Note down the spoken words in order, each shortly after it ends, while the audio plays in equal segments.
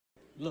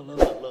Look, look,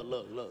 look, look,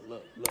 look, look,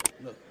 look, look,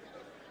 look.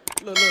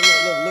 Look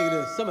at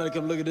this. Somebody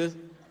come look at this.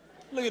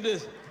 Look at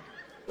this.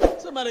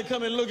 Somebody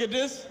come and look at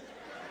this.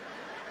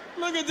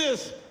 Look at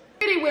this.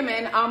 Pretty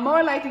women are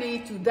more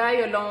likely to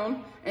die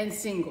alone and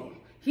single.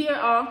 Here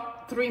are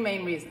 3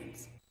 main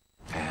reasons.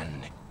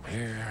 And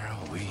here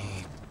we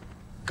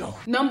go.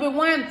 Number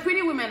 1,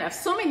 pretty women have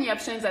so many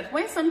options that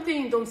when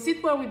something don't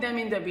sit well with them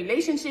in the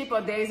relationship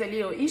or there is a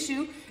little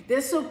issue,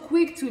 they're so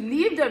quick to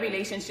leave the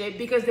relationship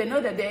because they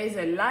know that there is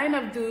a line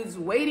of dudes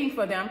waiting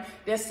for them.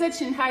 They're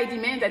such in high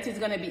demand that it's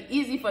gonna be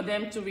easy for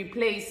them to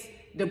replace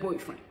the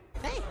boyfriend.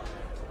 Hey,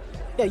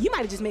 yo, you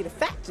might have just made a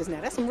fact just now.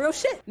 That's some real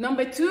shit.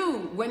 Number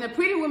 2, when a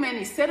pretty woman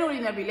is settled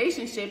in a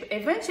relationship,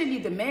 eventually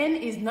the man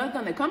is not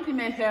gonna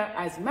compliment her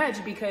as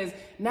much because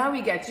now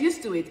he got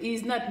used to it.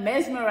 He's not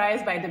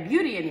mesmerized by the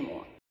beauty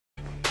anymore.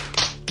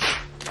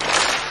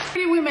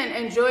 Pretty women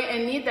enjoy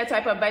and need that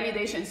type of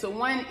validation, so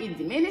when it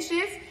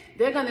diminishes,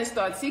 they're gonna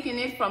start seeking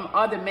it from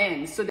other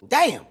men so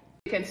they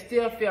can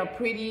still feel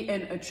pretty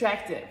and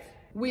attractive,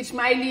 which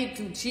might lead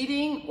to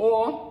cheating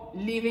or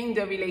leaving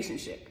the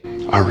relationship.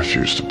 I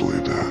refuse to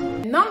believe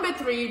that. Number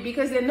 3,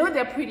 because they know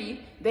they're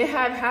pretty, they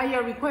have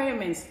higher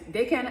requirements.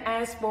 They can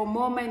ask for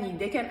more money,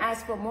 they can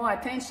ask for more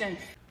attention.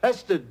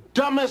 That's the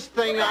dumbest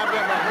thing I've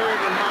ever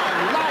heard in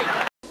my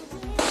life.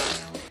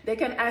 They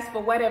can ask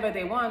for whatever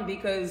they want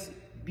because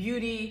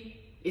beauty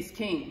is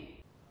king.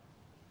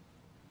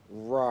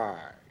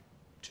 Right.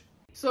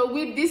 So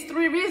with these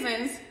 3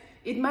 reasons,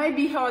 it might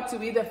be hard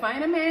to either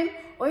find a man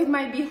or it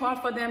might be hard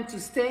for them to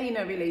stay in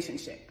a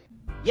relationship.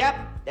 Yep,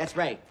 that's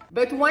right.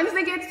 But once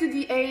they get to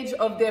the age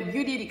of their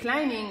beauty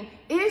declining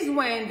is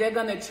when they're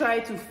gonna try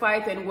to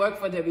fight and work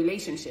for the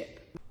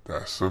relationship.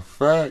 That's a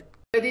fact.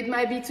 But it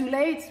might be too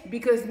late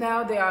because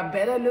now there are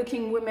better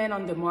looking women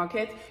on the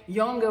market,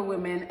 younger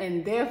women,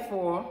 and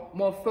therefore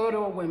more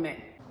fertile women.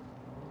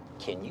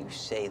 Can you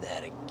say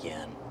that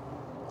again?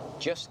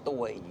 Just the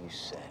way you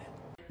said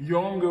it.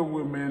 Younger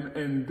women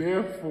and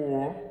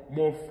therefore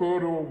more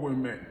fertile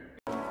women.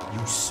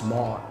 You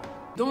smart.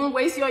 Don't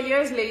waste your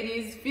years,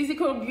 ladies.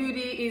 Physical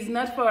beauty is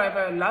not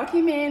forever. Lock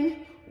him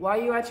in while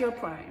you're at your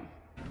prime.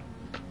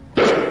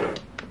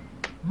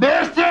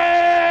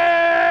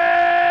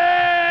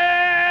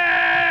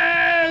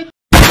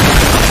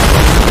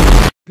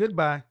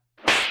 Goodbye.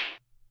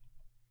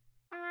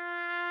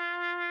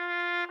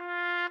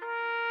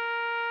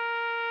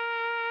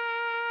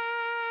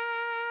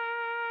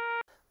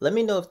 Let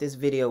me know if this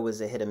video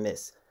was a hit or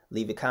miss.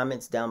 Leave your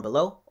comments down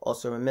below.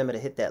 Also remember to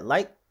hit that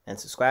like and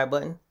subscribe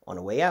button on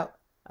the way out.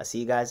 I'll see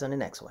you guys on the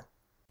next one.